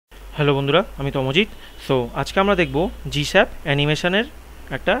Hello বন্ধুরা, আমি Tamajit. So আজকে আমরা দেখব জিস্যাপ অ্যানিমেশনের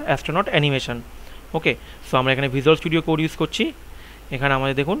একটা অ্যাস্ট্রোনট অ্যানিমেশন। ওকে, সো আমরা এখানে ভিজুয়াল স্টুডিও কোড ইউজ করছি। এখানে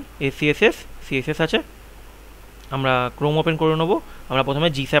আমাদের দেখুন সিএসএস আছে। আমরা ক্রোম ওপেন করে নেবো। আমরা প্রথমে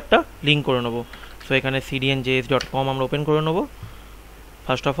জিস্যাপটা লিঙ্ক করে নেবো। সো এখানে cdnjs.com আমরা ওপেন করে নেবো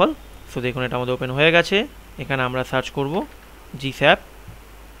ফার্স্ট অফ অল। সো দেখুন এটা আমাদের ওপেন হয়ে গেছে। এখানে আমরা সার্চ করব জিস্যাপ।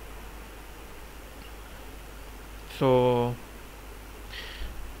 সো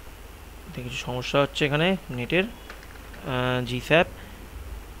কিছু সমস্যা হচ্ছে এখানে নেটের। জিস্যাপ।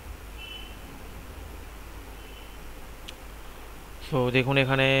 সো দেখুন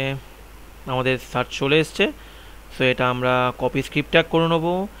এখানে আমাদের সার্চ চলে এসছে। সো এটা আমরা কপি স্ক্রিপ্ট ট্যাগ করে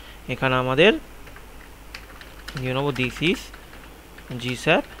নেবো। এখানে আমাদের নিয়ে নেবো this is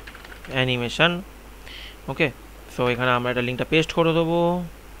জিস্যাপ animation. Okay, so এখানে আমরা এটা লিঙ্কটা পেস্ট করে দেবো।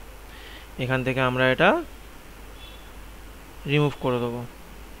 এখান থেকে আমরা এটা রিমুভ করে দেবো।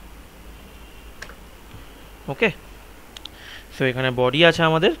 ওকে, সো এখানে বডি আছে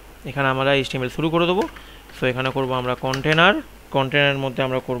আমাদের। এখানে আমরা HTML শুরু করে দেবো। সো এখানে করব আমরা কন্টেনারের মধ্যে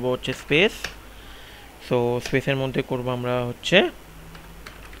আমরা করব হচ্ছে স্পেস। সো স্পেসের মধ্যে করব আমরা হচ্ছে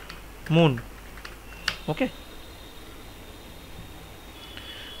মুন। ওকে,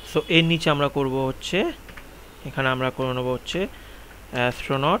 সো এর নিচে আমরা করব হচ্ছে, এখানে আমরা করে নেব হচ্ছে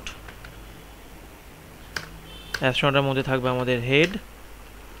অ্যাস্ট্রোনটের মধ্যে থাকবে আমাদের হেড,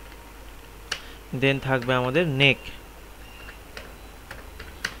 দেন থাকবে আমাদের নেক।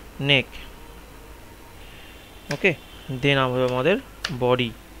 ওকে, দেন আমাদের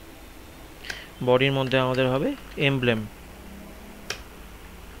বডির মধ্যে আমাদের হবে এমব্লেম।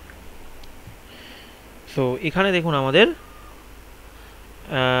 সো এখানে দেখুন আমাদের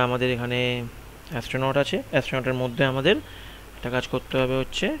এখানে অ্যাস্ট্রোনট আছে। অ্যাস্ট্রোনটের মধ্যে আমাদের একটা কাজ করতে হবে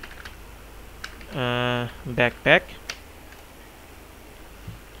হচ্ছে ব্যাকপ্যাক।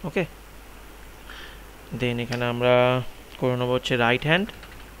 ওকে, দেন এখানে আমরা করে নেবো হচ্ছে রাইট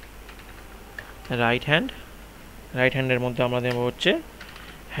হ্যান্ডের মধ্যে আমরা দেবো হচ্ছে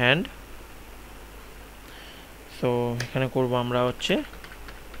হ্যান্ড। সো এখানে করব আমরা হচ্ছে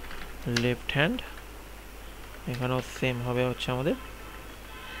লেফট হ্যান্ড। এখানেও সেম হবে হচ্ছে আমাদের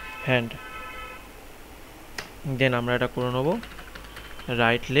হ্যান্ড। দেন আমরা এটা করে নেব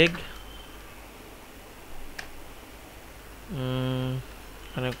রাইট লেগ।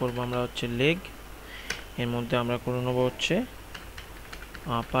 এখানে করব আমরা হচ্ছে লেগ। এর মধ্যে আমরা করে নেব হচ্ছে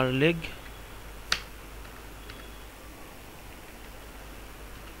আপার leg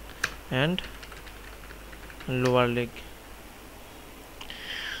and lower leg.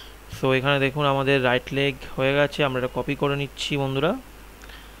 So এখানে দেখুন আমাদের রাইট লেগ হয়ে গেছে। আমরা এটা কপি করে নিচ্ছি বন্ধুরা।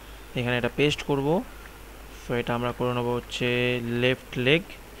 এখানে এটা পেস্ট করব। সো এটা আমরা করে নেব হচ্ছে left leg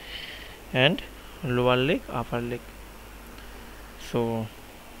and lower leg upper leg. So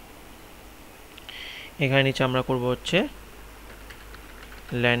এখানে নিচে আমরা করব হচ্ছে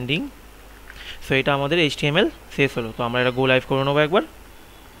ল্যান্ডিং। সো এটা আমাদের HTML শেষ হলো। তো আমরা এটা গো লাইভ করে নেবো একবার।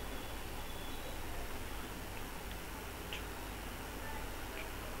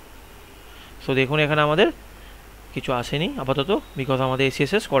 সো দেখুন এখানে আমাদের কিছু আসেনি আপাতত, বিকজ আমাদের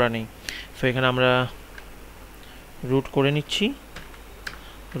SSS করা নেই। সো এখানে আমরা রুট করে নিচ্ছি।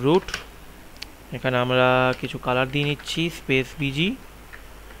 এখানে আমরা কিছু কালার দিয়ে নিচ্ছি, স্পেস বিজি।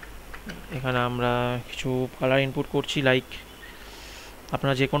 এখানে আমরা কিছু কালার ইনপুট করছি, লাইক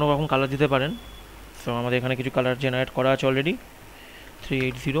আপনারা যে কোনো রকম কালার দিতে পারেন। সো আমাদের এখানে কিছু কালার জেনারেট করা আছে অলরেডি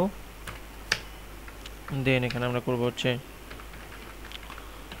 380। দেন এখানে আমরা করব হচ্ছে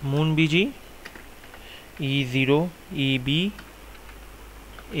moon busy E0 EB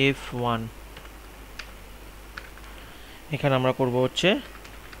F1। এখানে আমরা করব হচ্ছে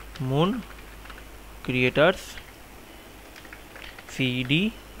মুন ক্রিয়েটার্স CD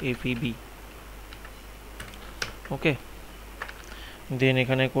FEB। ওকে, দেন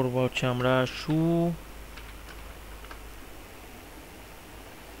এখানে করব হচ্ছে আমরা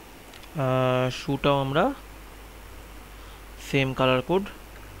শুটাও আমরা সেম কালার কোড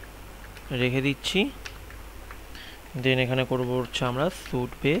রেখে দিচ্ছি। দেন এখানে করব হচ্ছে আমরা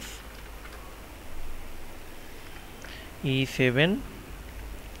sweet base E7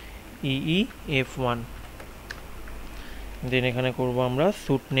 EE F1। দেন এখানে করব আমরা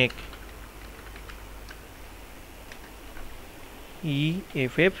স্যুট নেক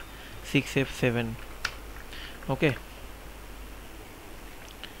EFF 6F7। ওকে,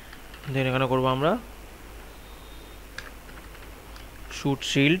 দেন এখানে করব আমরা শুট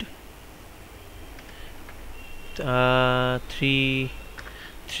শিল্ড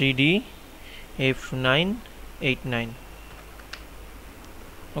 3D F989।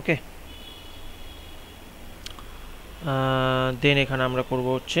 ওকে, দেন এখানে আমরা করব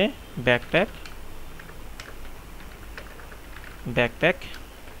হচ্ছে ব্যাকপ্যাক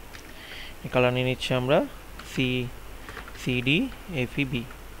এই কালার নিয়ে নিচ্ছি আমরা CDFEB।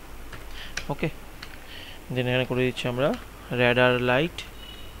 ওকে, দেন এখানে করে দিচ্ছি আমরা র্যাডার লাইট,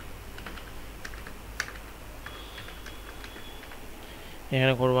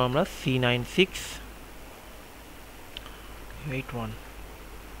 এখানে করব আমরা C9681।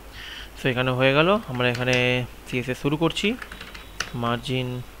 সো এখানে হয়ে গেল। আমরা এখানে CSS শুরু করছি। Margin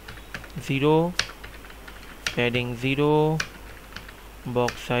 0, padding 0,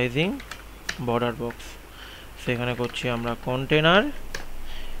 box sizing border box. সেখানে করছি আমরা কন্টেনার,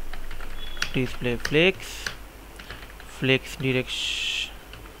 ডিসপ্লে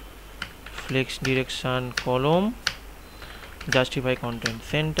ফ্লেক্স ডিরেকশন কলম, justify content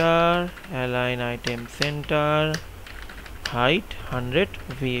centre, align item centre, height 100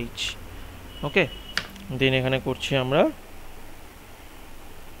 VH। ওকে, দেন এখানে করছি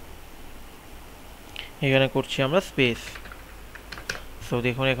আমরা স্পেস। সো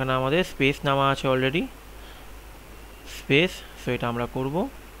দেখুন এখানে আমাদের স্পেস নামা আছে অলরেডি স্পেস। সো এটা আমরা করব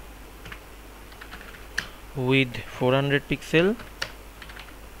উইথ 400 পিক্সেল,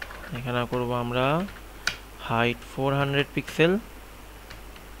 এখানে করব আমরা হাইট 400 পিক্সেল।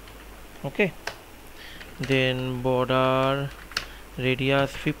 ওকে, দেন বর্ডার রেডিয়াস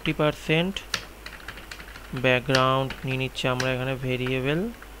 50%, ব্যাকগ্রাউন্ড নিয়ে নিচ্ছি আমরা এখানে variable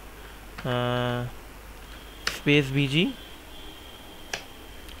space busy,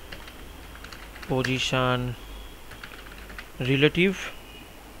 position relative.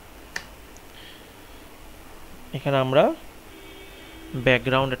 এখানে আমরা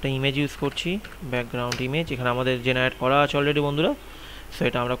ব্যাকগ্রাউন্ড একটা ইমেজ ইউজ করছি, ব্যাকগ্রাউন্ড ইমেজ এখানে আমাদের জেনারেট করা আছে অলরেডি বন্ধুরা। সো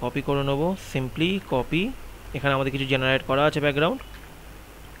এটা আমরা কপি করে নেব, সিম্পলি কপি। এখানে আমাদের কিছু জেনারেট করা আছে ব্যাকগ্রাউন্ড।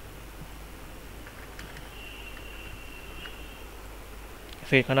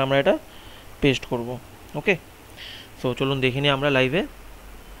 সো এখানে আমরা এটা পেস্ট করব। ওকে, সো চলুন দেখে নিই আমরা লাইভে।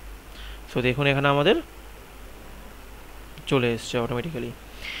 সো দেখুন এখানে আমাদের চলে এসছে অটোমেটিক্যালি।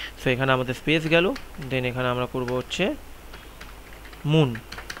 সো এখানে আমাদের স্পেস গেল। দেন এখানে আমরা করব হচ্ছে মুন।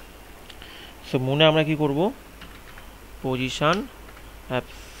 সো মুনে আমরা কি করব, position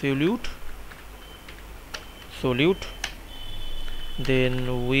absolute solute, then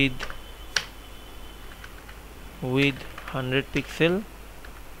with 100 pixel,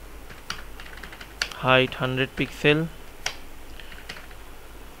 height 100 pixel,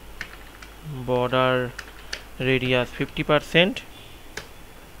 border radius 50%,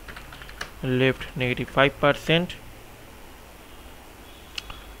 left -5%,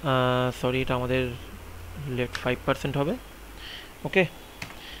 sorry এটা আমাদের left 5% হবে। ওকে,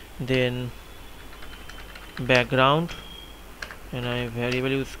 দেন ব্যাকগ্রাউন্ড আমি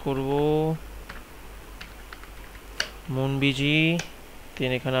ভ্যারিয়েবল ইউজ করব মুন বিজি।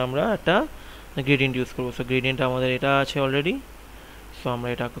 দেন এখানে আমরা একটা গ্রেডিয়েন্ট ইউজ করবো। সো গ্রেডিয়েন্ট আমাদের এটা আছে অলরেডি। সো আমরা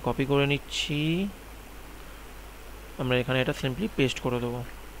এটাকে কপি করে নিচ্ছি, আমরা এখানে এটা সিম্পলি পেস্ট করে দেবো।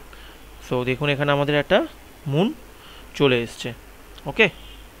 সো দেখুন এখানে আমাদের একটা মুন চলে এসছে। ওকে,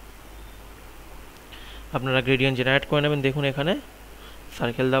 আপনারা গ্রেডিয়েন্ট জেনারেট করে নেবেন। দেখুন এখানে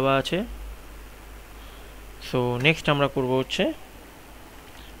সার্কেল দেওয়া আছে। সো নেক্সট আমরা করব হচ্ছে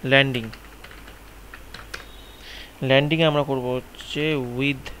ল্যান্ডিং আমরা করব হচ্ছে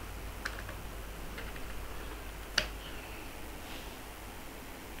with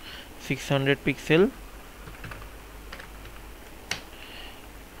 600 pixel,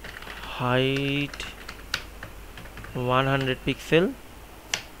 height 100 pixel,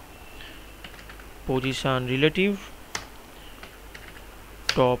 position relative,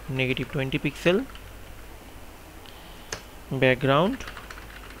 top -20 pixel, background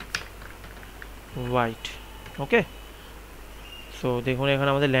white। Okay, so দেখুন এখানে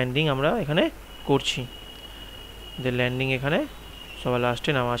আমাদের ল্যান্ডিং আমরা এখানে করছি। যে ল্যান্ডিং এখানে সবার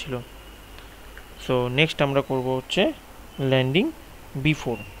লাস্টে নামা ছিল। সো নেক্সট আমরা করব হচ্ছে landing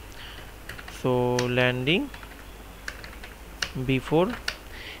before. So landing before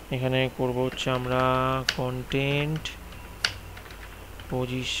এখানে করব হচ্ছে আমরা কন্টেন্ট,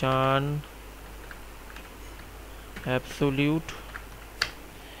 পজিশন অ্যাবসলিউট,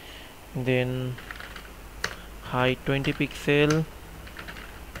 দেন height 20 pixel,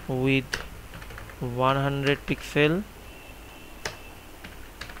 width 100 pixel,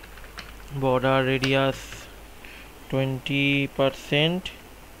 border radius 20%,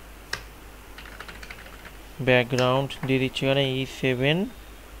 background দিয়ে দিচ্ছি এখানে E7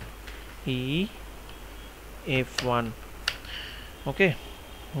 EF1। ওকে,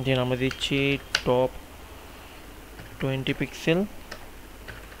 দেন আমরা দিচ্ছি top 20 pixel,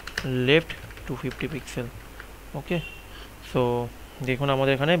 left 250 pixel। ওকে, সো দেখুন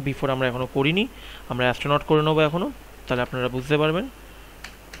আমাদের এখানে বিফোর আমরা এখনও করিনি, আমরা অ্যাস্ট্রোনট করে নেবো এখনও, তাহলে আপনারা বুঝতে পারবেন।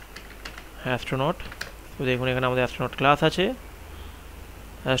 অ্যাস্ট্রোনট, তো দেখুন এখানে আমাদের অ্যাস্ট্রোনট ক্লাস আছে।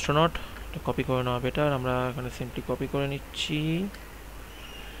 অ্যাস্ট্রোনট কপি করে নেওয়া বেটার, আমরা এখানে সিম্পলি কপি করে নিচ্ছি।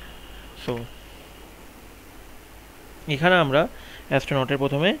 সো এখানে আমরা অ্যাস্ট্রোনটের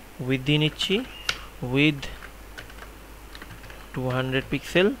প্রথমে উইথ দিয়ে নিচ্ছি, with 200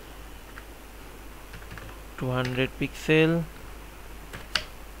 pixel, 200 pixel,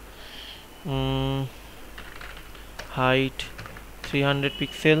 height 300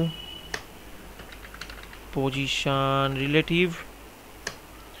 pixel, position relative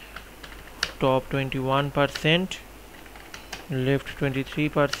top 21%, left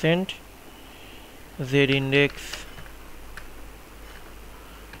 23%, z index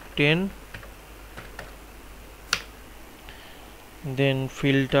 10, then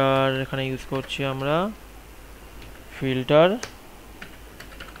filter এখানে ইউজ করছি আমরা filter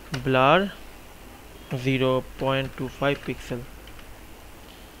blur 0.25 pixel,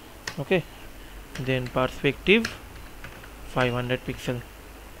 okay, then perspective 500 pixel।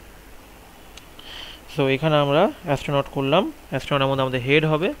 So এখানে আমরা অ্যাস্ট্রোনট করলাম, অ্যাস্ট্রোনটের মধ্যে আমাদের হেড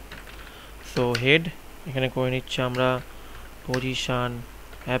হবে। সো হেড এখানে করে নিচ্ছি আমরা position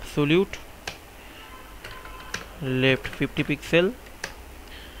absolute, left 50 pixel,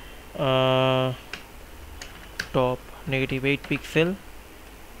 top -8 pixel,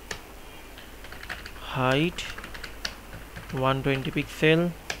 height 120 pixel,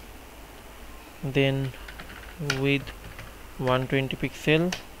 then width 120 pixel,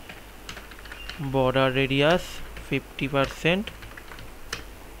 border radius 50%,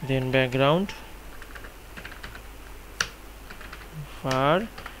 then background far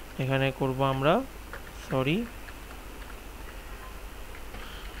এখানে করব আমরা সরি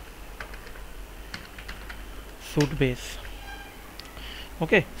suit base,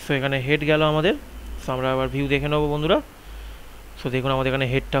 ওকে। সো এখানে হেড গেল আমাদের। সো আমরা আবার ভিউ দেখে নেব বন্ধুরা। সো দেখুন আমাদের এখানে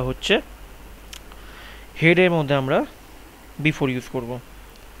হেডটা হচ্ছে, হেডের মধ্যে আমরা বিফোর ইউজ করব।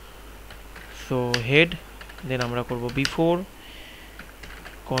 সো হেড, দেন আমরা করব বিফোর,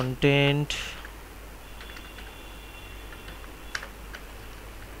 কন্টেন্ট,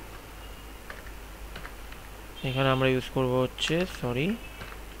 এখানে আমরা ইউজ করব হচ্ছে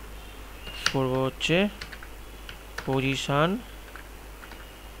পজিশন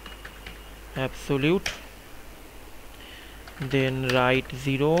অ্যাবসোলিউট, দেন right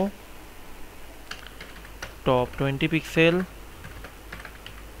 0, top 20 pixel,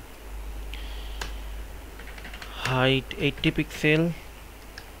 height 80 pixel,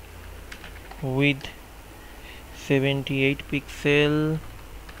 width 78 pixel,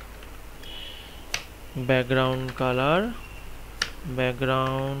 background color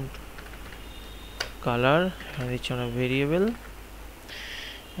এখানে দিচ্ছি আমরা ভেরিয়েবল,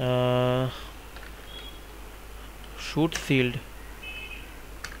 shoot sealed,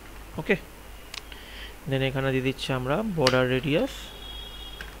 ওকে। দেন এখানে দিয়ে দিচ্ছি আমরা বর্ডার রেডিয়াস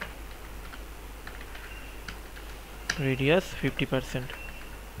 50%।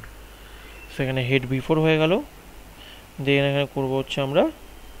 সেখানে হেড বিফোর হয়ে গেল। দেন এখানে করবো হচ্ছে আমরা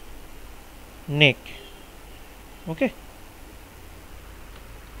নেক, ওকে।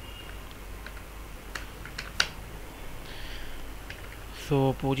 So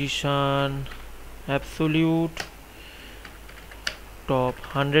position absolute, top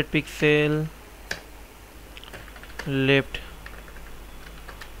 100 pixel, left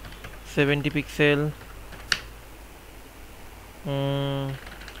 70 pixel,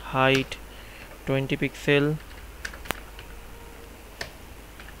 height 20 pixel,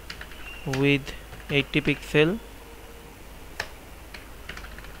 width 80 pixel,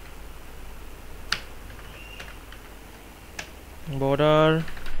 border,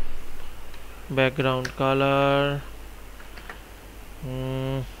 background color,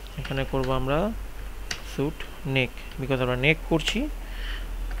 এখানে করব আমরা স্যুট নেক, বিকজ আমরা নেক করছি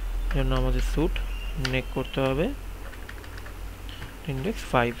জন্য আমাদের স্যুট নেক করতে হবে, ইন্ডেক্স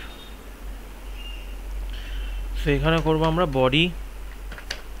 5। সো এখানে করব আমরা body,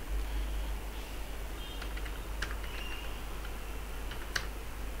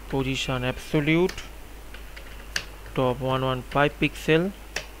 position absolute, top 115 pixel,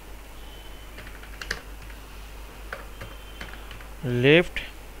 left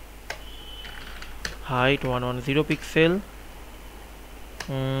height 110 pixel,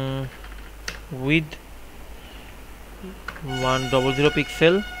 width 100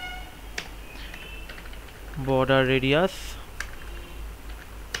 pixel, border radius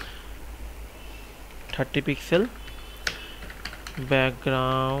 30 pixel,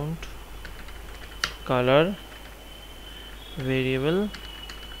 background color variable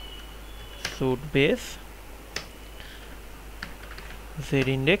should base Z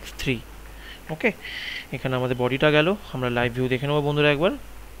index 3। ওকে, এখানে আমাদের বডিটা গেল। আমরা লাইভ ভিউ দেখে নেবো বন্ধুরা একবার।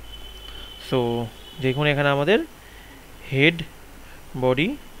 সো দেখুন এখানে আমাদের হেড বডি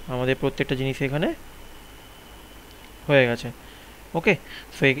আমাদের প্রত্যেকটা জিনিস এখানে হয়ে গেছে। ওকে,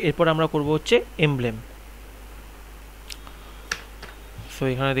 সো এরপর আমরা করব হচ্ছে এমব্লেম। সো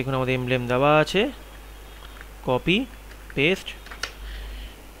এখানে দেখুন আমাদের এমব্লেম দেওয়া আছে, কপি পেস্ট।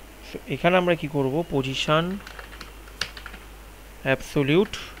 এখানে আমরা কি করব, পজিশন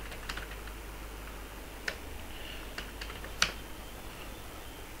অ্যাবসোলিউট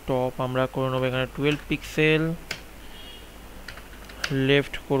টপ আমরা করে নেবো এখানে 12 পিক্সেল,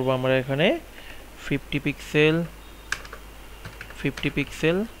 লেফট করব আমরা এখানে 50 pixel, 50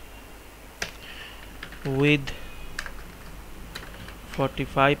 pixel, with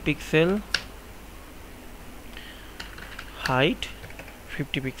 45 pixel, height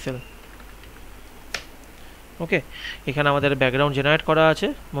 50 pixel. ওকে, এখানে আমাদের ব্যাকগ্রাউন্ড জেনারেট করা আছে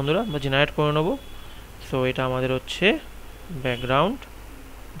বন্ধুরা, আমরা জেনারেট করে নেব। সো এটা আমাদের হচ্ছে ব্যাকগ্রাউন্ড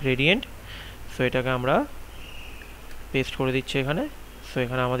গ্রেডিয়েন্ট। সো এটাকে আমরা পেস্ট করে দিচ্ছি এখানে। সো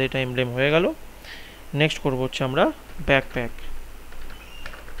এখানে আমাদের এটা এমব্লেম হয়ে গেল। নেক্সট করব হচ্ছে আমরা backpack.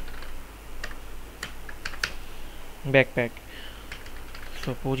 Backpack, so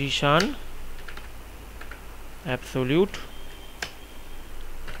position absolute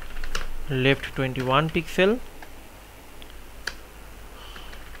left 21 pixel,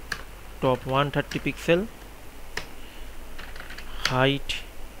 top 130 pixel, height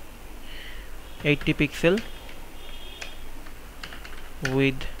 80 pixel,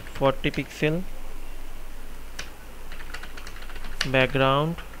 width 40 pixel,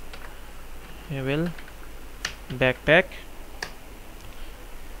 background level backpack,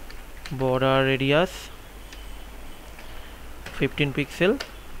 border radius 15 pixel,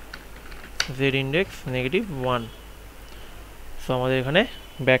 Z index -1। So আমাদের এখানে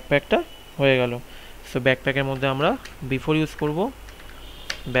ব্যাকপ্যাকটা হয়ে গেল। সো ব্যাকপ্যাকের মধ্যে আমরা বিফোর ইউজ করব,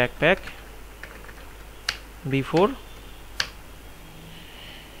 ব্যাকপ্যাক বিফোর।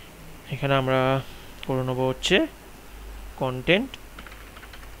 এখানে আমরা করে নেব হচ্ছে content,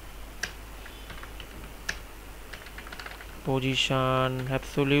 position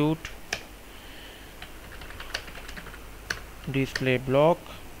absolute, display block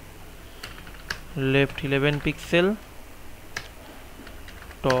left 11 pixel,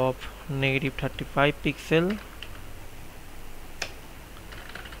 top -35 pixel,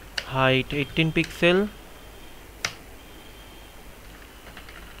 height 18 pixel,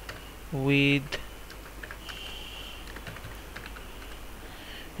 width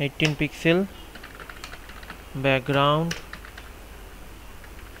 18 pixel, background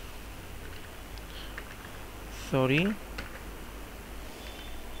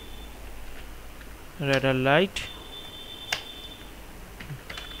radar light,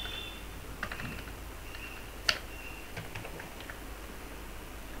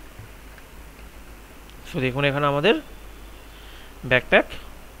 so দেখুন এখানে আমাদের ব্যাকপ্যাক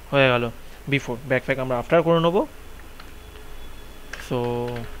হয়ে গেল বিফোর। ব্যাকপ্যাক আমরা আফটার করে নেব। সো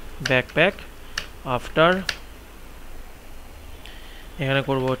ব্যাকপ্যাক আফটার, এখানে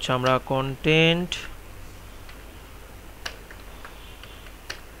করব হচ্ছে আমরা কন্টেন্ট,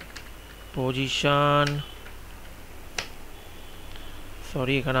 পজিশন,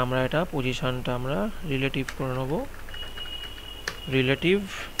 এখানে আমরা এটা পজিশনটা আমরা রিলেটিভ করে নেব, relative,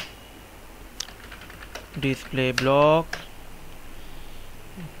 display block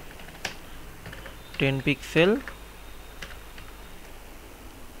 10 pixel,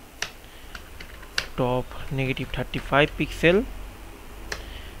 top -35 pixel,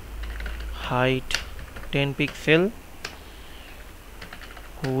 height 10 pixel,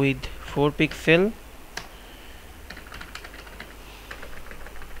 width 4 pixel,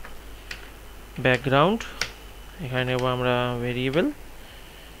 background এখানে নেব আমরা ভেরিয়েবল,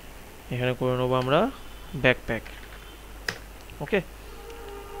 এখানে করে নেব আমরা ব্যাকপ্যাক। ওকে,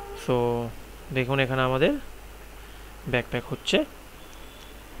 সো দেখুন এখানে আমাদের ব্যাকপ্যাক হচ্ছে।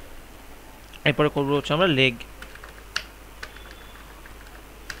 এরপরে করবো হচ্ছে আমরা লেগ।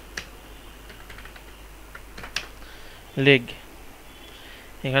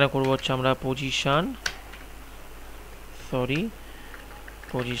 এখানে করবো হচ্ছে আমরা position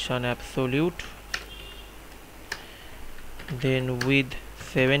absolute, then with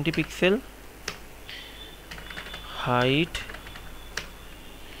 70 pixel, height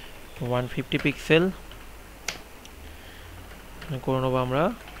 150 pixel, করে নেবো আমরা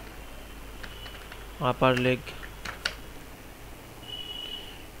আপার leg,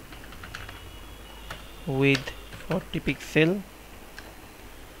 with 40 pixel,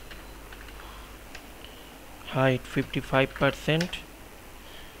 height 55%,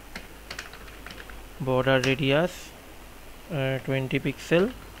 border radius 20 pixel।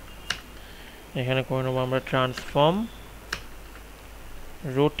 এখানে করে নেব আমরা transform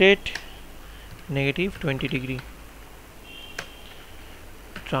rotate -20 degree,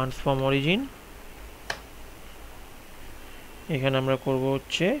 transform origin এখানে আমরা করব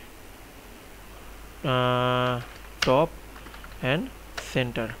হচ্ছে টপ অ্যান্ড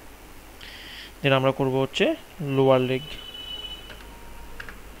সেন্টার। দেন আমরা করব হচ্ছে লোয়ার লেগ।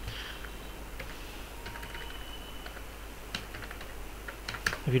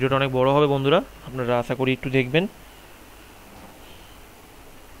 ভিডিওটা অনেক বড় হবে বন্ধুরা, আপনারা আশা করি একটু দেখবেন।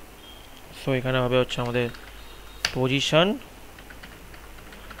 সো এখানে হবে হচ্ছে আমাদের position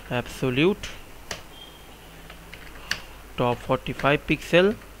absolute, top 45 pixel,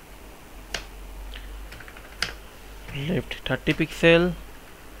 left 30 pixel,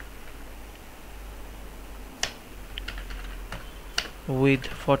 width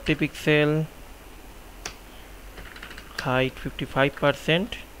 40 pixel, height 55%,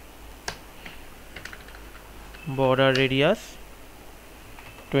 border radius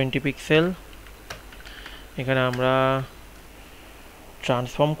 20 pixel। এখানে আমরা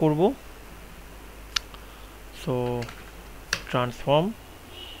ট্রান্সফর্ম করব, সো ট্রান্সফর্ম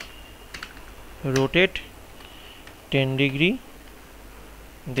রোটেট 10 ডিগ্রি,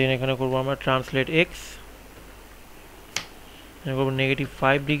 দেন এখানে করব আমরা ট্রান্সলেট এক্স, এখানে করব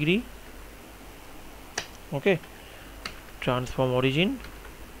 -5 ডিগ্রি। ওকে, ট্রান্সফর্ম অরিজিন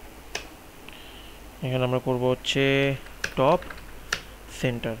এখানে আমরা করব হচ্ছে টপ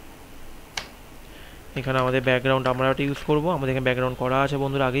সেন্টার। এখানে আমাদের ব্যাকগ্রাউন্ড আমরা এটা ইউজ করব, আমাদের এখানে ব্যাকগ্রাউন্ড করা আছে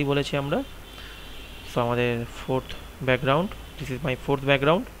বন্ধুরা, আগেই বলেছি আমরা। সো আমাদের fourth background, this is my fourth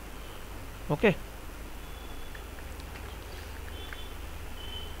background. Okay,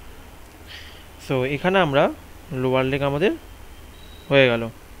 so এখানে আমরা লোয়ার লেগ আমাদের হয়ে গেল।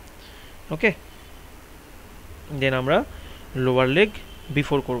 ওকে, দেন আমরা লোয়ার লেগ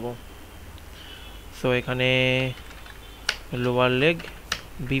বিফোর করব। সো এখানে লোয়ার লেগ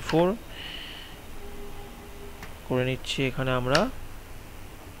বিফোর করে নিচ্ছি। এখানে আমরা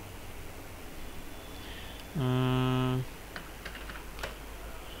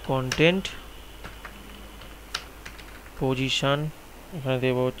কন্টেন্ট পজিশন এখানে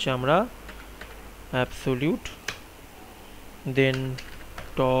দেব হচ্ছে আমরা absolute, then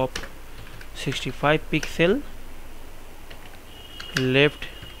top 65 pixel, left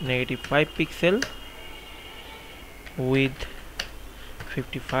 -5 pixel, width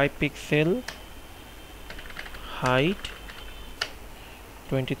 55 pixel, height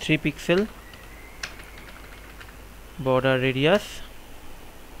 23 pixel, border radius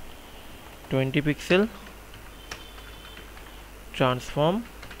 20 pixel, transform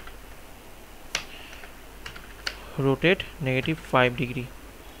rotate -5 degree.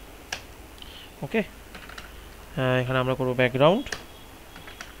 ওকে, এখানে আমরা করব ব্যাকগ্রাউন্ড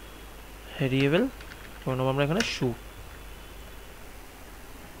ভেরিয়েবল, করে নেব আমরা এখানে শু।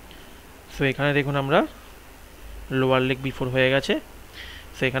 সো এখানে দেখুন আমরা লোয়ার লেগ বিফোর হয়ে গেছে।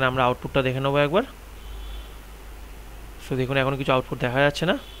 সো এখানে আমরা আউটপুটটা দেখে নেবো একবার। সো দেখুন এখন কিছু আউটপুট দেখা যাচ্ছে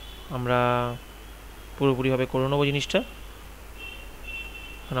না, আমরা পুরোপুরিভাবে করে নেবো জিনিসটা।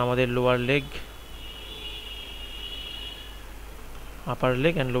 এখন আমাদের lower leg, upper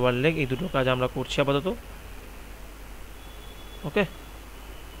leg and lower leg এই দুটো কাজ আমরা করছি আপাতত। ওকে,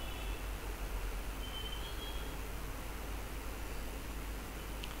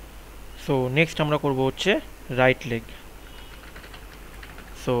 সো নেক্সট আমরা করব হচ্ছে right leg.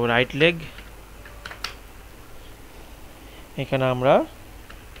 So right leg এখানে আমরা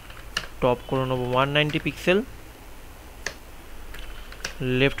টপ করে নেব 190 পিক্সেল,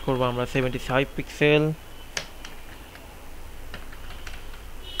 লেফট করব আমরা 75 pixel,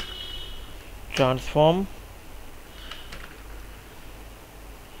 transform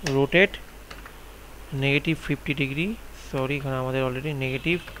rotate -50 degree, sorry এখানে আমাদের already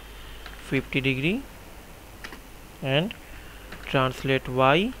 -50 degree, and translate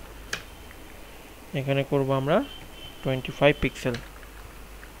Y এখানে করব আমরা 25 পিক্সেল।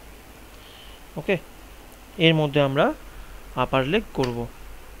 ওকে, এর মধ্যে আমরা আপার লেগ করব,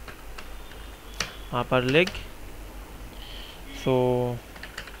 আপার লেগ। সো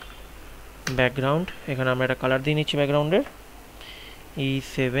ব্যাকগ্রাউন্ড এখানে আমরা একটা কালার দিয়ে নিচ্ছি ব্যাকগ্রাউন্ডের,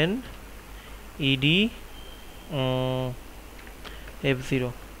 E7 ED F0।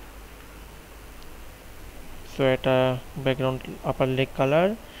 সো এটা background upper leg colour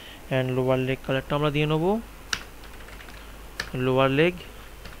and lower leg কালারটা আমরা দিয়ে নেব। লোয়ার লেগ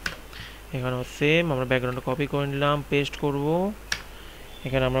এখানেও সেম, আমরা ব্যাকগ্রাউন্ডে কপি করে নিলাম, পেস্ট করব।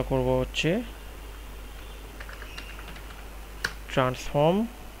 এখানে আমরা করব হচ্ছে ট্রান্সফর্ম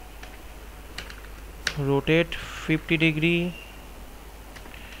রোটেট 50 ডিগ্রি,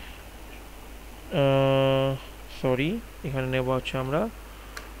 সরি এখানে নেব হচ্ছে আমরা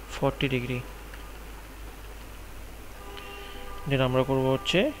 40 ডিগ্রি। দেন আমরা করব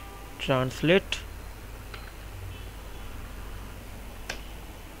হচ্ছে ট্রান্সলেট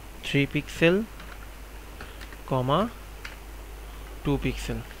 3 পিক্সেল, 2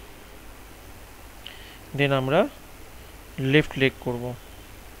 পিক্সেল। দেন আমরা লেফট লেগ করব।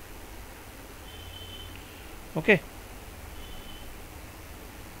 ওকে,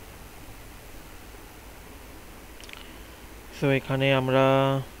 সো এখানে আমরা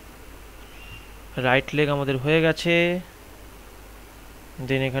রাইট লেগ আমাদের হয়ে গেছে।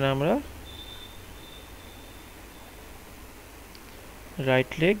 দেন এখানে আমরা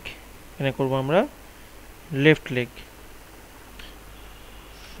রাইট লেগ, এখানে করব আমরা left leg.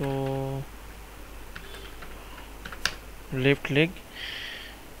 So left leg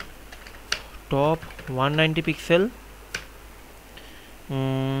top 190 pixel,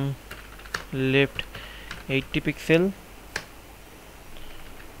 left 80 pixel,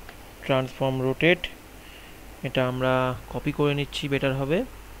 transform rotate, এটা আমরা কপি করে নিচ্ছি, বেটার হবে।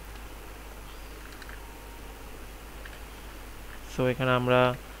 সো এখানে আমরা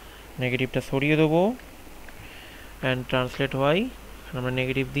নেগেটিভটা সরিয়ে দেবো, অ্যান্ড ট্রান্সলেট ওয়াই আমরা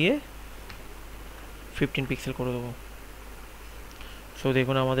নেগেটিভ দিয়ে 15 পিক্সেল করে দেবো। সো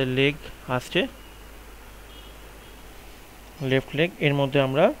দেখুন আমাদের লেগ আসছে, লেফট লেগ। এর মধ্যে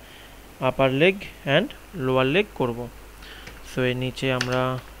আমরা আপার লেগ অ্যান্ড লোয়ার লেগ করব। সো এর নিচে আমরা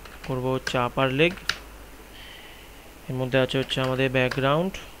করব হচ্ছে আপার লেগ। এর মধ্যে আছে হচ্ছে আমাদের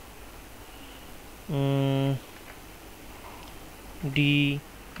ব্যাকগ্রাউন্ড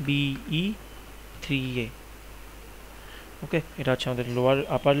DBE 3A। ওকে, এটা হচ্ছে আমাদের লোয়ার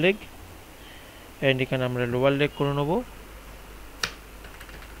আপার লেগ, অ্যান্ড এখানে আমরা লোয়ার লেগ করে নেব।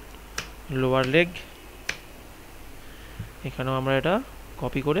 লোয়ার লেগ এখানেও আমরা এটা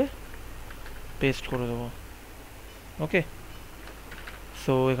কপি করে পেস্ট করে দেবো। ওকে,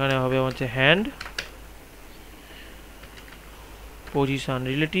 সো এখানে হবে হচ্ছে hand position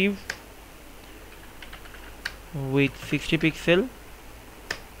relative with 60 pixel,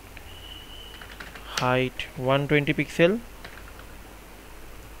 height 120 pixel,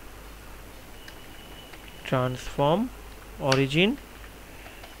 transform origin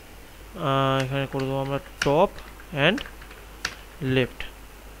এখানে করে দেবো আমরা টপ অ্যান্ড লেফট।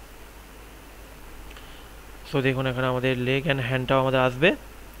 সো দেখুন এখানে আমাদের লেগ অ্যান্ড হ্যান্ডটাও আমাদের আসবে।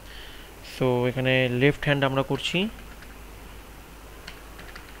 সো এখানে লেফট হ্যান্ড আমরা করছি,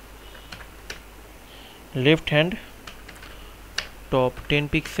 left hand top 10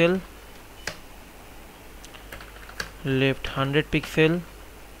 pixel, left 100 pixel,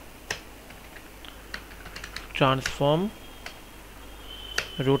 transform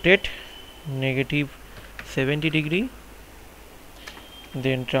rotate negative 70 degree,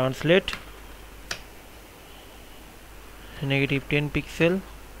 then translate negative 10 pixel,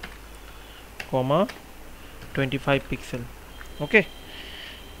 25 pixel. ওকে,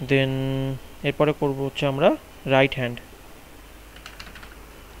 দেন এরপরে করব হচ্ছে আমরা right hand.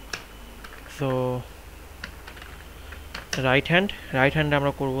 So right hand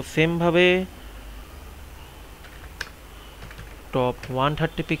আমরা করব সেম ভাবে, top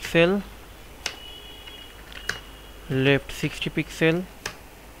 130 pixel, left 60 pixel,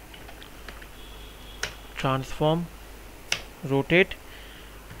 transform rotate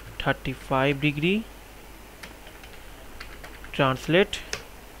 35 degree, translate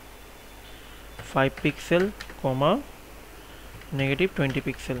 5 pixel, negative 20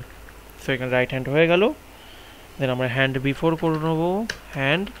 pixel. So এখানে right hand হয়ে গেল। দেন আমরা হ্যান্ড বিফোর করে নেব।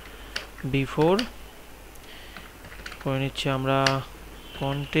 হ্যান্ড বিফোর করে নিচ্ছি আমরা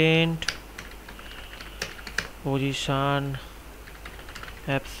কন্টেন্ট পজিশন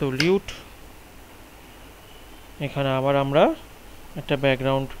অ্যাবসোলিউট। এখানে আবার আমরা একটা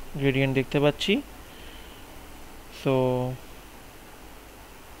ব্যাকগ্রাউন্ড গ্রেডিয়েন্ট দেখতে পাচ্ছি। সো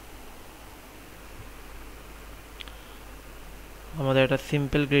আমাদের একটা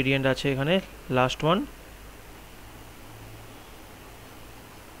সিম্পল গ্রেডিয়েন্ট আছে এখানে, লাস্ট ওয়ান।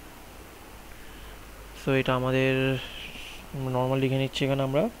 সো এটা আমাদের নর্মাল লিখে নিচ্ছি এখানে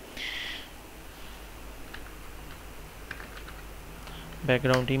আমরা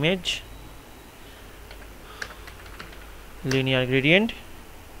ব্যাকগ্রাউন্ড ইমেজ লিনিয়ার গ্রেডিয়েন্ট,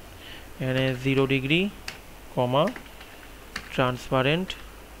 এখানে 0 ডিগ্রি, ট্রান্সপারেন্ট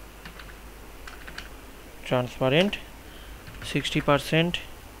 60%,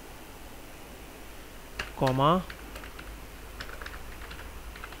 কমা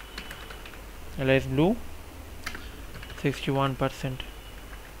LS blue 61%.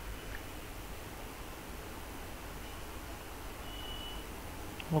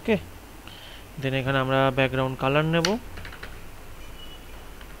 ওকে, দেন এখানে আমরা ব্যাকগ্রাউন্ড কালার নেব,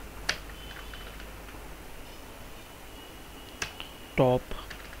 top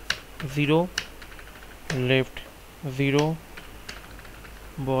 0, left 0,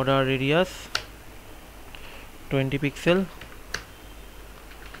 border radius 20 pixel,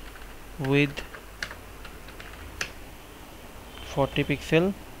 width 40 pixel,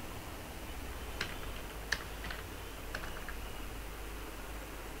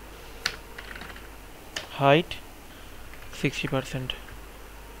 height 60%.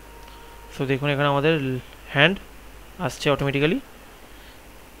 So দেখুন এখানে আমাদের হ্যান্ড আসছে অটোমেটিক্যালি।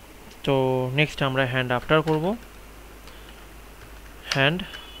 তো নেক্সট আমরা হ্যান্ড আফটার করব। হ্যান্ড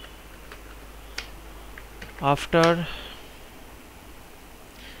আফটার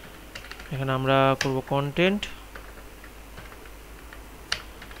এখানে আমরা করব কন্টেন্ট,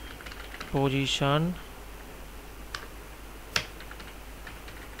 পজিশন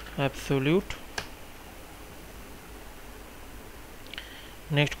অ্যাবসলিউট।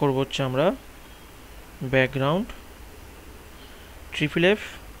 নেক্সট করব হচ্ছে আমরা background triple F,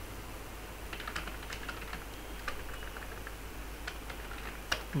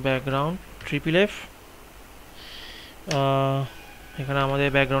 background triple F। এখানে আমাদের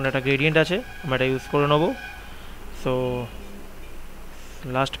ব্যাকগ্রাউন্ড একটা গ্রেডিয়েন্ট আছে, আমরা এটা ইউজ করে নেব। সো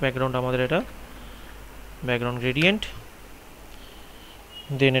লাস্ট ব্যাকগ্রাউন্ড আমাদের এটা ব্যাকগ্রাউন্ড গ্রেডিয়েন্ট।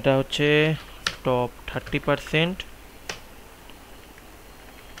 দেন এটা হচ্ছে top 30%,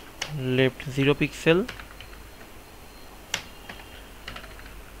 left 0 pixel,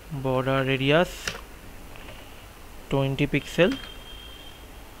 border radius 20 pixel,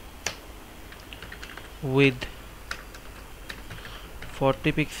 width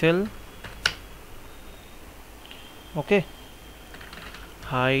 40 pixel, okay,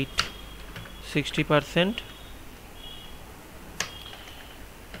 height 60%,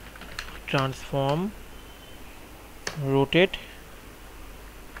 transform rotate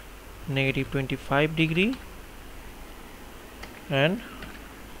 -25 degree and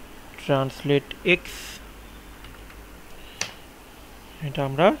translate x, এটা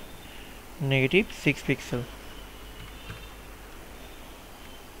আমরা -6 পিক্সেল।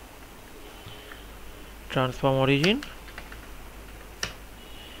 Transform origin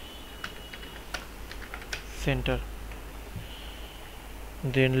centre.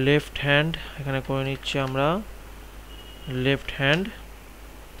 দেন লেফট হ্যান্ড এখানে করে নিচ্ছি আমরা লেফট হ্যান্ড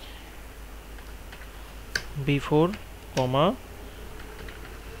বিফোর কমা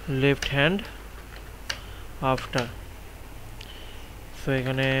লেফট হ্যান্ড আফটার। সো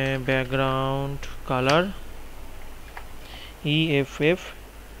এখানে background colour EFF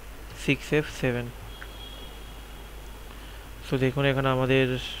 6F7। So দেখুন এখানে আমাদের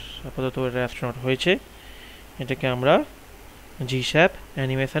আপাতত অ্যাস্ট্রোনট হয়েছে, এটাকে আমরা Gsap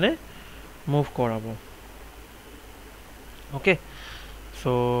অ্যানিমেশনে মুভ করাবো। ওকে,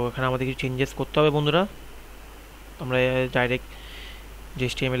 সো এখানে আমাদের কিছু চেঞ্জেস করতে হবে বন্ধুরা। আমরা ডাইরেক্ট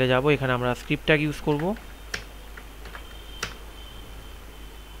HTML এ যাব, এখানে আমরা স্ক্রিপ্ট ট্যাগ ইউজ করব।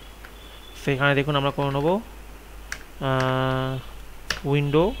 সেখানে দেখুন আমরা করে নেব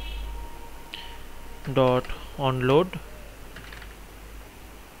window dot অনলোড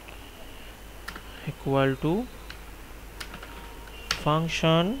equal to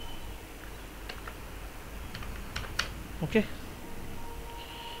function, ওকে।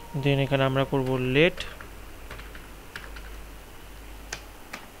 দেন এখানে আমরা করব লেট,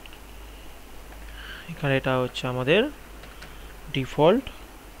 এখানে এটা হচ্ছে আমাদের ডিফল্ট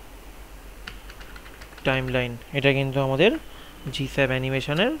টাইমলাইন, এটা কিন্তু আমাদের Gsap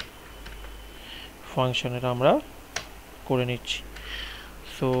অ্যানিমেশনের ফাংশন, এটা আমরা করে নিচ্ছি।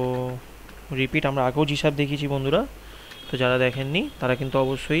 সো রিপিট, আমরা আগেও Gsap দেখিয়েছি বন্ধুরা, তো যারা দেখেননি তারা কিন্তু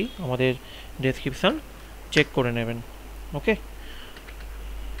অবশ্যই আমাদের ডেসক্রিপশান চেক করে নেবেন। ওকে,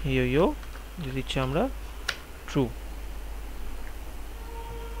 ইয়ো দিয়ে দিচ্ছি আমরা ট্রু।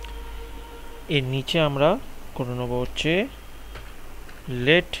 এর নিচে আমরা করে নেব হচ্ছে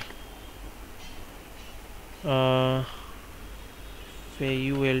late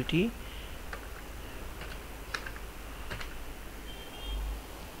FAULT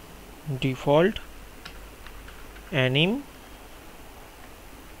default anime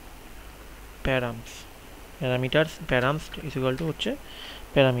parameters is equal to হচ্ছে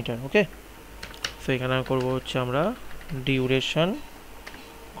প্যারামিটার। ওকে, সো এখানে করব হচ্ছে আমরা ডিউরেশন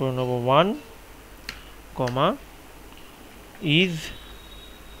করে নেব 1 কমা ইজ,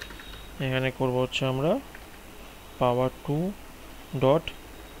 এখানে করব হচ্ছে আমরা power 2 dot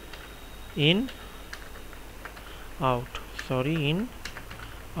in out, sorry in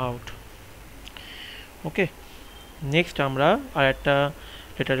out। Okay, next আমরা আর একটা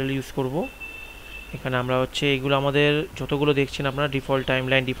লেটারেল ইউজ করব। এখানে আমরা হচ্ছে এগুলো আমাদের যতগুলো দেখছেন আপনারা default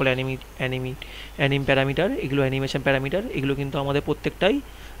timeline, default anime parameter, এগুলো অ্যানিমেশন প্যারামিটার, এগুলো কিন্তু আমাদের প্রত্যেকটাই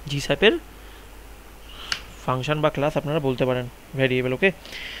জিস্যাপের ফাংশন বা ক্লাস আপনারা বলতে পারেন, ভ্যারিয়েবল। ওকে,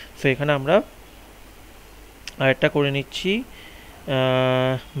 সো এখানে আমরা আরেকটা করে নিচ্ছি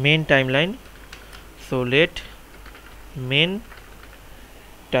main timeline. So late main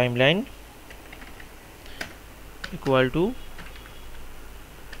timeline equal to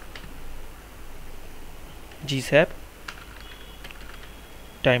gsap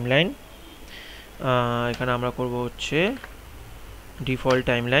timeline. এখানে আমরা করব হচ্ছে ডিফল্ট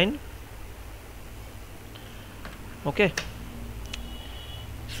টাইমলাইন। ওকে,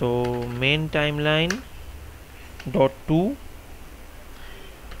 so main timeline dot two,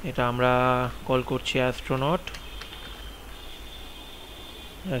 এটা আমরা কল করছি অ্যাস্ট্রোনট,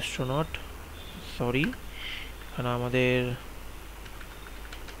 সরি এখানে আমাদের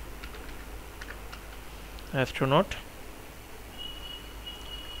অ্যাস্ট্রোনট,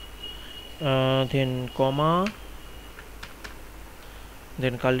 দেন কমা,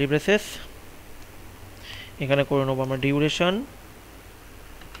 দেন কার্লি ব্রেসেস। এখানে করে নেবো আমরা ডিউরেশন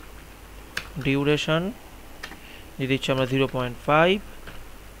দিয়ে দিচ্ছি আমরা 0.5,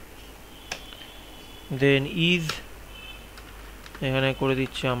 দেন ইজ এখানে করে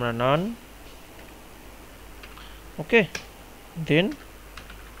দিচ্ছি আমরা নান। ওকে, দেন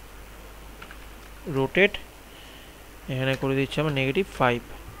রোটেট এখানে করে দিচ্ছি আমরা -5।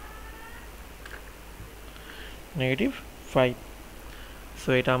 সো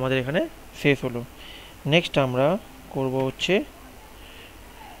এটা আমাদের এখানে শেষ হলো। নেক্সট আমরা করব হচ্ছে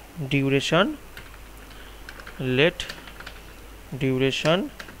duration, late duration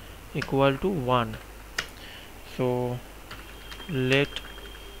equal to 1। So late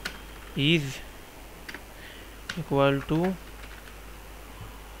is equal to,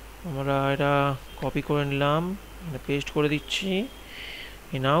 আমরা এটা কপি করে নিলাম, পেস্ট করে দিচ্ছি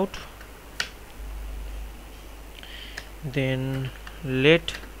in out, then let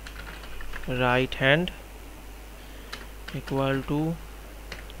right hand equal to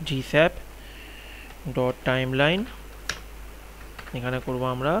gsap dot timeline. এখানে করব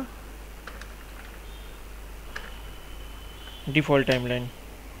আমরা ডিফল্ট টাইমলাইন।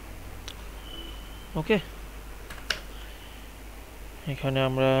 ওকে, এখানে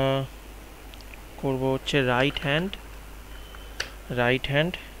আমরা করব হচ্ছে right hand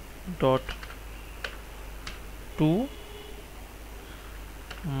dot two,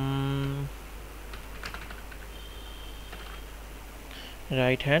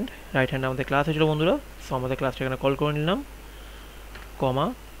 right hand আমাদের ক্লাস হয়েছিল বন্ধুরা। সো আমাদের ক্লাসটা এখানে কল করে নিলাম, কমা,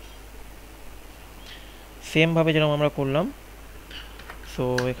 সেমভাবে যেরকম আমরা করলাম। সো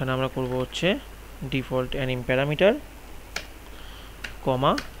এখানে আমরা করব হচ্ছে ডিফল্ট অ্যানিম প্যারামিটার,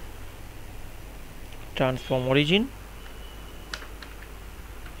 কমা, ট্রান্সফর্ম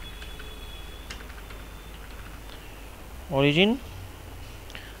অরিজিন।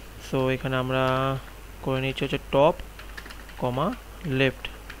 সো এখানে আমরা করে নিচ্ছি হচ্ছে টপ, কমা, লেফট,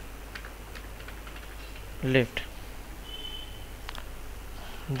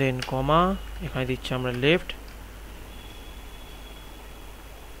 দেন কমা, এখানে দিচ্ছি আমরা লেফট,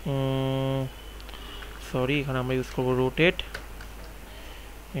 সরি এখানে আমরা ইউজ করব রোটেট,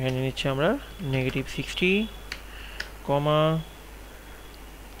 এখানে নিচ্ছি আমরা -60, কমা,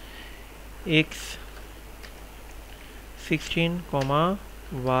 x 16, কমা,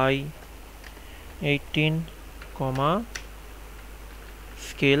 y 18, কমা,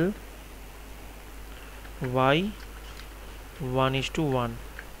 স্কেল y 1:1।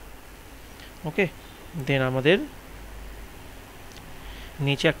 ওকে, দেন আমাদের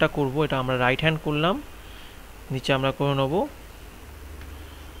নিচে একটা করব, এটা আমরা রাইট হ্যান্ড করলাম, নিচে আমরা করে নেব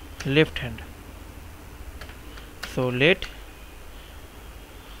লেফট হ্যান্ড। সো লেট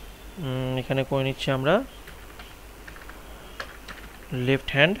এখানে করে নিচ্ছি আমরা left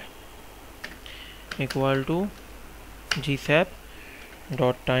hand equal to gsap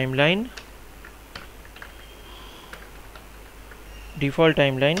dot timeline, default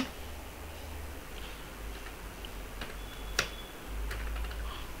timeline,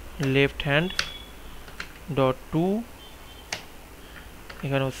 left hand dot two,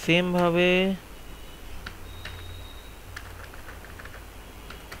 এখানেও সেম ভাবে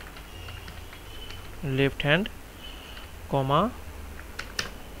লেফট হ্যান্ড, কমা,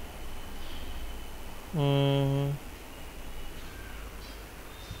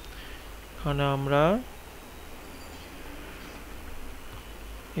 এখানে আমরা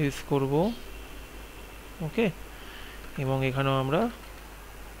ইউজ করব। ওকে, এবং এখানেও আমরা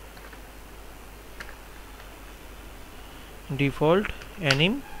ডিফল্ট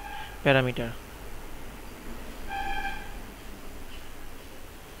অ্যানিম প্যারামিটার।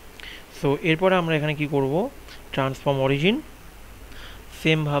 সো এরপরে আমরা এখানে কি করব, ট্রান্সফর্ম অরিজিন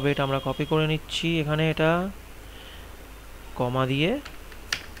সেম ভাবে এটা আমরা কপি করে নিচ্ছি, এখানে এটা কমা দিয়ে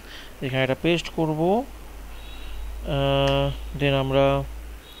এখানে এটা পেস্ট করব। দেন আমরা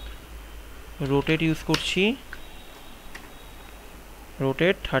রোটেট ইউজ করছি,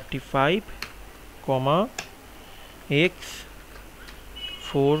 রোটেট 35, এক্স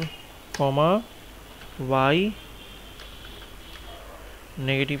 4, ওয়াই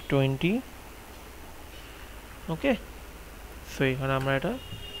 -20। ওকে, সো এখানে আমরা এটা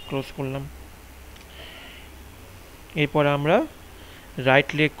ক্লোজ করলাম। এরপরে আমরা রাইট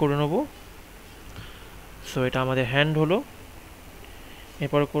লেগ করে নেব। সো এটা আমাদের হ্যান্ড হলো,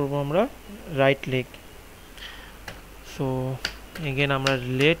 এরপরে করব আমরা রাইট লেগ। সো এগেন আমরা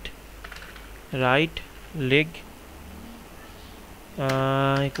right leg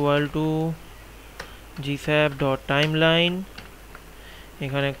equal to gsap.timeline,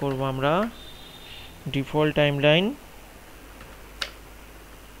 এখানে করব আমরা ডিফল্ট টাইমলাইন।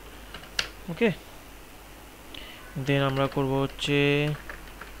 ওকে, দেন আমরা করব হচ্ছে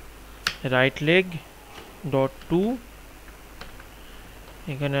রাইট লেগ .2,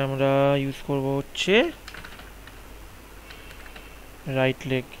 এখানে আমরা ইউজ করব হচ্ছে রাইট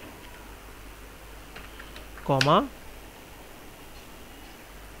লেগ কমা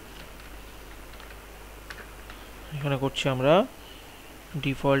এখানে করছি আমরা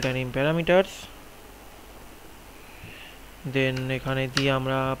ডিফল্ট অ্যানিম প্যারামিটারস। দেন এখানে দিয়ে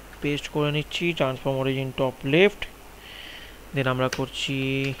আমরা পেস্ট করে নিচ্ছি ট্রান্সফর্ম অরিজিন টপ লেফট। দেন আমরা করছি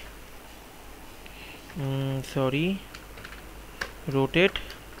রোটেট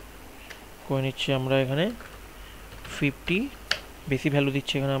করে নিচ্ছি আমরা এখানে 50, বেশি ভ্যালু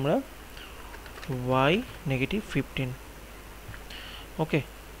দিচ্ছি এখানে আমরা y -15। ওকে,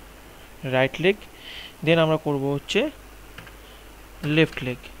 রাইট লেগ। দেন আমরা করব হচ্ছে left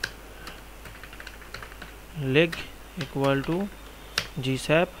leg equal to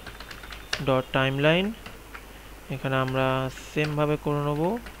gsap.timeline, এখানে আমরা সেম ভাবে করে নেব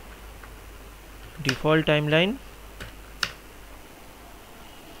ডিফল্ট টাইমলাইন।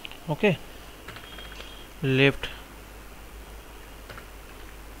 ওকে, লেফট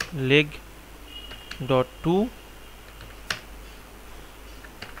লেগ .2,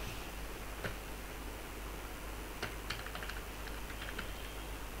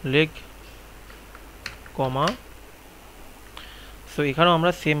 লেগ কমা। সো এখানেও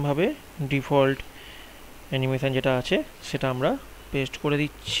আমরা সেম ভাবে ডিফল্ট অ্যানিমেশন যেটা আছে সেটা আমরা পেস্ট করে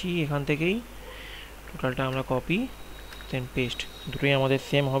দিচ্ছি, এখান থেকেই টোটালটা আমরা কপি দেন পেস্ট, দুটোই আমাদের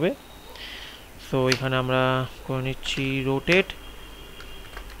সেম হবে। সো এখানে আমরা করে নিচ্ছি রোটেট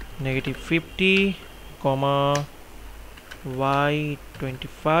 -50, y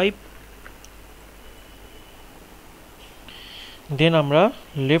 25। দেন আমরা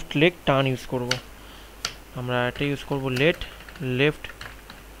লেফট লেগ টার্ন ইউজ করব, আমরা এটা ইউজ করব লেফট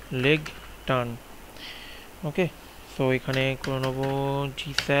লেগ টার্ন। ওকে, সো এখানে করে নেব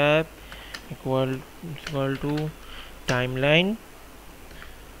gsap ইকুয়াল টু টাইমলাইন,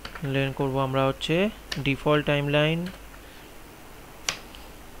 দেন করব আমরা হচ্ছে ডিফল্ট টাইমলাইন।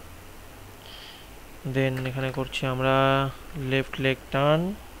 দেন এখানে করছি আমরা লেফট লেগ টার্ন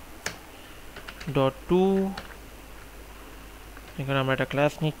 .2, এখানে আমরা একটা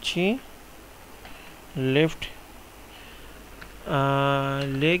ক্লাস নিচ্ছি লেফট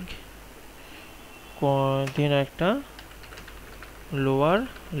লেগ, দেন একটা লোয়ার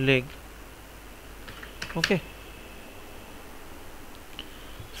লেগ। ওকে,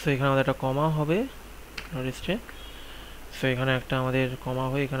 সো এখানে আমাদের একটা কমা হবে নোটিসে। সো এখানে একটা আমাদের কমা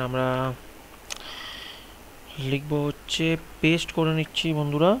হয়ে এখানে আমরা লিখবো হচ্ছে পেস্ট করে নিচ্ছি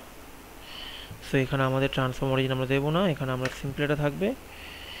বন্ধুরা। সো এখানে আমাদের ট্রান্সফর্ম অরিজিন আমরা দেবো না, এখানে আমরা সিম্পল এটা থাকবে।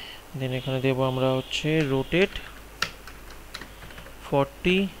 দেন এখানে দেবো আমরা হচ্ছে রোটেট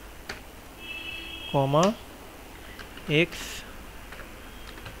 40, x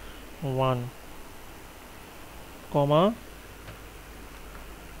 1,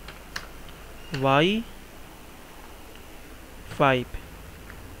 y 5।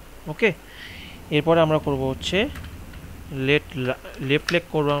 ওকে, এরপরে আমরা করব হচ্ছে লেফট লেগ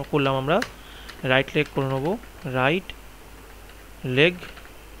করলাম, আমরা রাইট লেগ করে নেব রাইট লেগ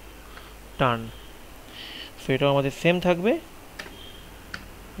টার্ন। সো এটাও আমাদের সেম থাকবে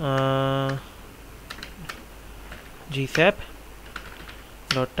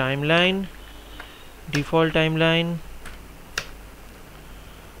gsap.timeline ডিফল্ট টাইমলাইন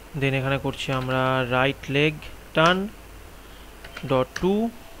দেন এখানে করছি আমরা right leg turn dot two,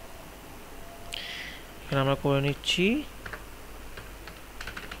 এখানে আমরা করে নিচ্ছি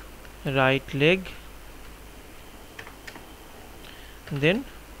রাইট লেগ দেন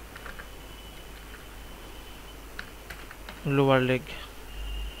লোয়ার লেগ,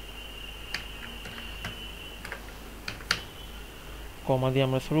 কমা দিয়ে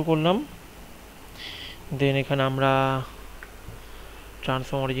আমরা শুরু করলাম। দেন এখানে আমরা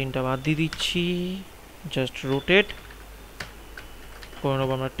ট্রান্সফর্ম অরিজিনটা বাদ দিয়ে দিচ্ছি, জাস্ট রোটেট করে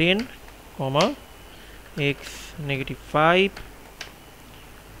নেবো আমরা 10, এক্স -5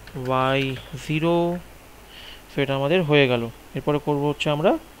 y 0। সো এটা আমাদের হয়ে গেল। এরপরে করবো হচ্ছে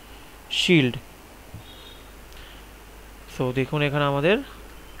আমরা শিল্ড। সো দেখুন এখানে আমাদের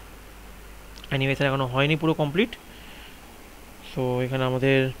অ্যানিমেশন এখনো হয়নি পুরো কমপ্লিট। সো এখানে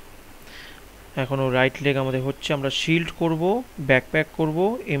আমাদের এখনো রাইট লেগ আমাদের হচ্ছে, আমরা শিল্ড করব, ব্যাকপ্যাক করব,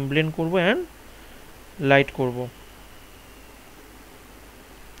 এমব্লেন্ড করব অ্যান্ড লাইট করব।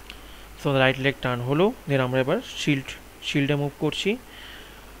 সো রাইট লেগ টার্ন হলো। দেন আমরা এবার শিল্ডে মুভ করছি।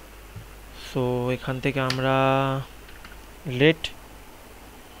 সো এখান থেকে আমরা late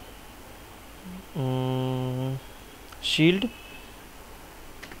shield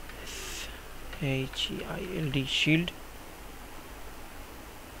HILD shield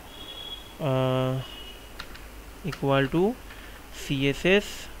equal to CSS,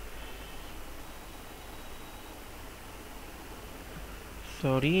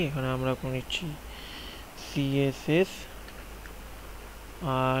 sorry এখানে আমরা করে নিচ্ছি CSS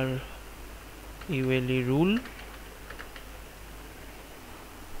আর ULE rule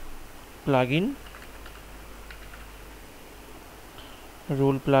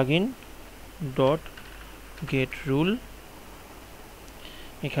plugin dot gate rule.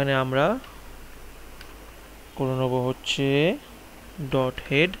 এখানে আমরা করে নেবো হচ্ছে ডট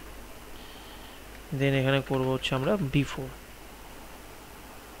হেড, দেন এখানে করবো হচ্ছে আমরা বিফোর।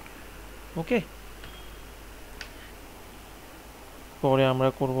 ওকে, পরে আমরা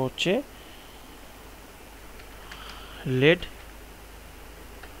করব হচ্ছে late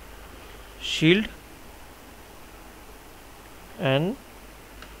shield and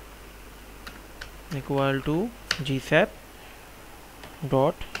equal to gsap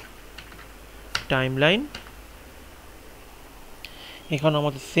dot timeline। এখানে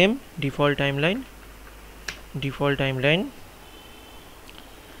আমাদের সেম ডিফল্ট টাইমলাইন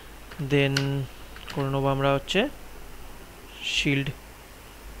দেন করে নেবো আমরা হচ্ছে shield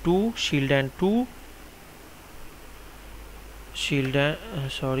and 2 shield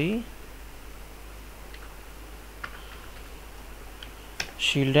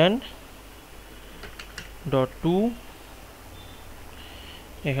and dot two.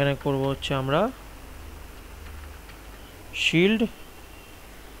 এখানে করব হচ্ছে আমরা শিল্ড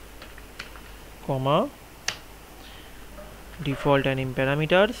কমা ডিফল্ট অ্যানিম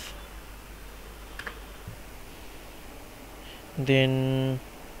প্যারামিটারস, দেন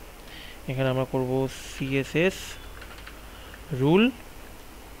এখানে আমরা করব CSS রুল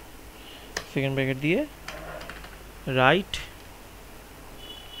সেকেন্ড ব্র্যাকেট দিয়ে রাইট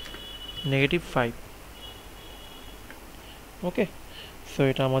 -5। ওকে, সো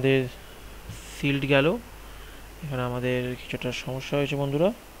এটা আমাদের শিল্ড গেল। এখানে আমাদের কিছুটা সমস্যা হয়েছে বন্ধুরা,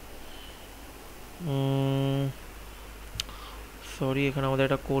 সরি এখানে আমাদের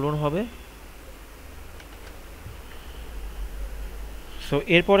একটা কোলন হবে। সো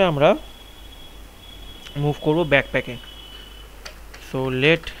এরপরে আমরা মুভ করব ব্যাকপ্যাকে। So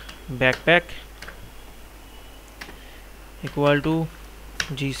late backpack equal to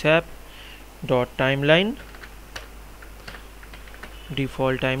gsap dot timeline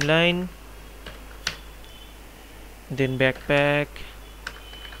default timeline then backpack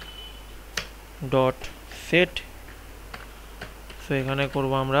dot set। So এখানে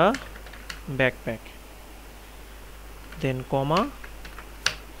করব আমরা ব্যাকপ্যাক দেন কমা,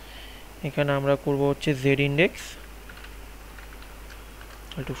 এখানে আমরা করব হচ্ছে z index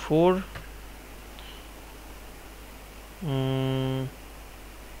equal to 4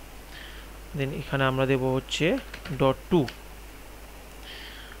 দেন এখানে আমরা দেব হচ্ছে ডট টু।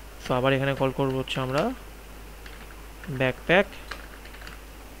 সো আবার এখানে কল করব হচ্ছে আমরা ব্যাকপ্যাক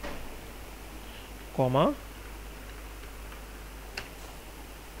কমা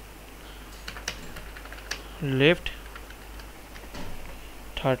লেফট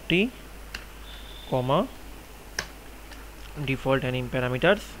 30 কমা ডিফল্ট অ্যানিম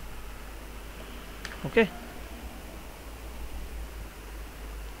প্যারামিটারস। ওকে,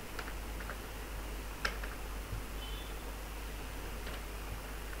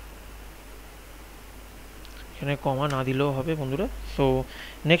 এখানে কমা না দিলেও হবে বন্ধুরা। সো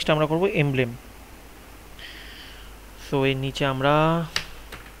নেক্সট আমরা করব এমব্লেম। সো এর নিচে আমরা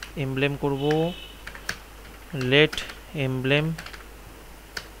এমব্লেম করব, late emblem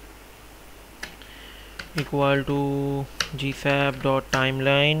equal to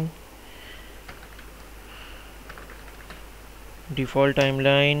gsap.timeline default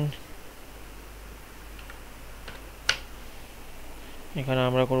timeline। এখানে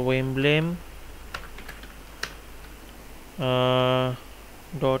আমরা করব এমব্লেম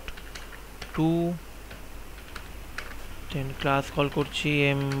ডট টু, দেন ক্লাস কল করছি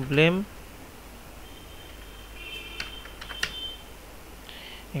এমব্লেম।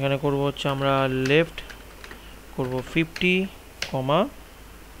 এখানে করব হচ্ছে আমরা লেফট করব 50 কমা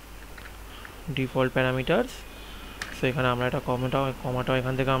ডিফল্ট প্যারামিটারস। সো এখানে আমরা একটা কমাটা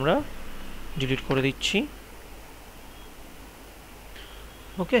এখান থেকে আমরা ডিলিট করে দিচ্ছি।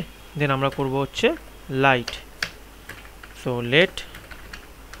 ওকে, দেন আমরা করব হচ্ছে লাইট। সো লেট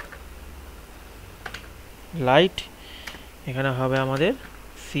লাইট, এখানে হবে আমাদের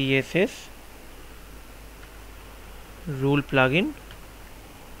CSS rule plugin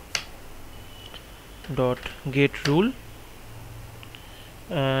dot gate rule.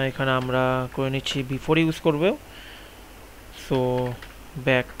 এখানে আমরা করে নিচ্ছি বিফোর ইউজ করবে। So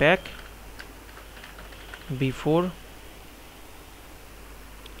backpack before,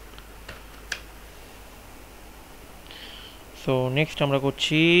 so next আমরা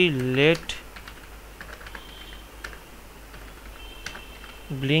করছি late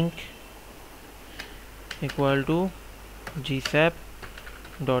blink equal to gsap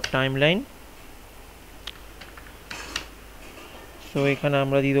dot timeline. So এখানে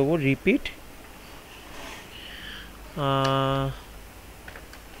আমরা দিয়ে দেবো রিপিট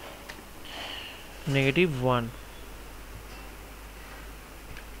 -1।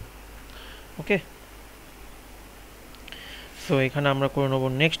 ওকে, সো এখানে আমরা করে নেবো,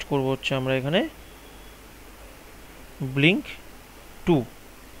 নেক্সট করবো হচ্ছে আমরা এখানে ব্লিঙ্ক 2।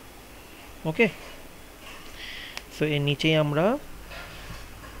 ওকে, সো এর নিচেই আমরা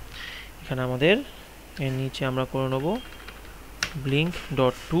এখানে আমাদের এর নিচে আমরা করে নেবো blink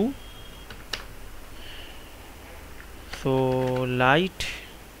dot 2। so light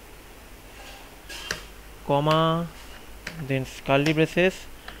comma then curly braces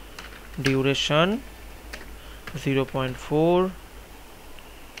duration 0.4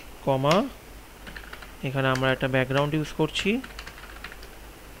 comma এখানে আমরা একটা ব্যাকগ্রাউন্ড ইউজ করছি,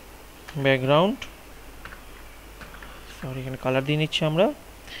 ব্যাকগ্রাউন্ড সরি এখানে কালার দিয়ে নিচ্ছি আমরা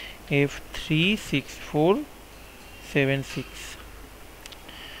F36476।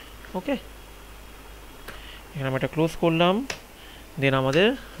 ওকে, এখানে আমরা এটা ক্লোজ করলাম। দেন আমাদের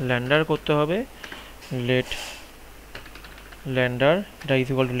ল্যান্ডার করতে হবে, লেট ল্যান্ডার এটা ইজ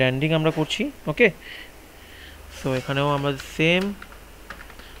ইকুয়াল টু ল্যান্ডিং আমরা করছি। ওকে, সো এখানেও আমরা same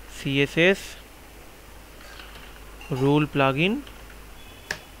CSS rule plugin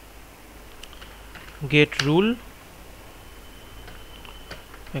gate rule,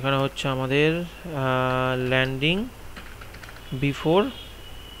 এখানে হচ্ছে আমাদের ল্যান্ডিং বিফোর।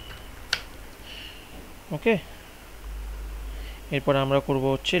 ওকে, এরপর আমরা করব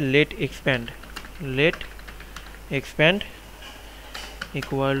হচ্ছে late expand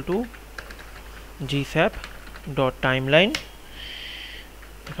equal to gsap dot timeline.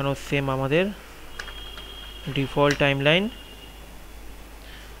 এখানেও সেম আমাদের ডিফল্ট টাইমলাইন।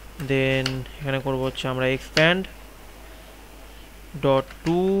 দেন এখানে করব হচ্ছে আমরা expand dot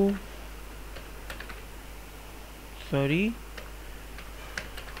two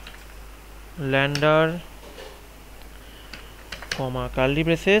lander comma curly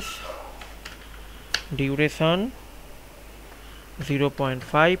braces duration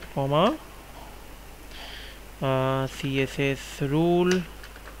 0.5 comma CSS rule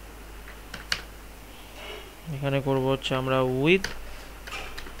এখানে করব হচ্ছে আমরা with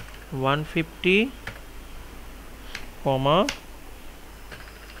 150 comma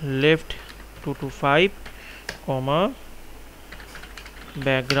left 2 to 5 comma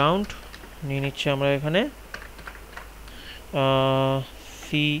background নিয়ে নিচ্ছি আমরা এখানে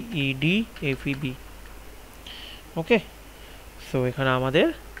CED FEB। ওকে, সো এখানে আমাদের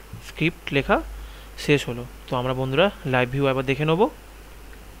স্ক্রিপ্ট লেখা শেষ হলো। তো আমরা বন্ধুরা লাইভ ভিউ আবার দেখে নেব।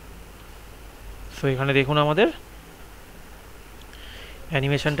 সো এখানে দেখুন আমাদের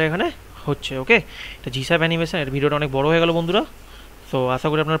অ্যানিমেশনটা এখানে হচ্ছে। ওকে, এটা Gsap অ্যানিমেশন। এর ভিডিওটা অনেক বড় হয়ে গেল বন্ধুরা। সো আশা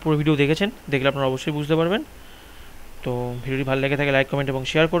করি আপনারা পুরো ভিডিও দেখেছেন, দেখলে আপনারা অবশ্যই বুঝতে পারবেন। তো ভিডিওটি ভালো লেগে থাকে লাইক কমেন্ট এবং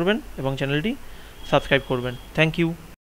শেয়ার করবেন এবং চ্যানেলটি সাবস্ক্রাইব করবেন। Thank you.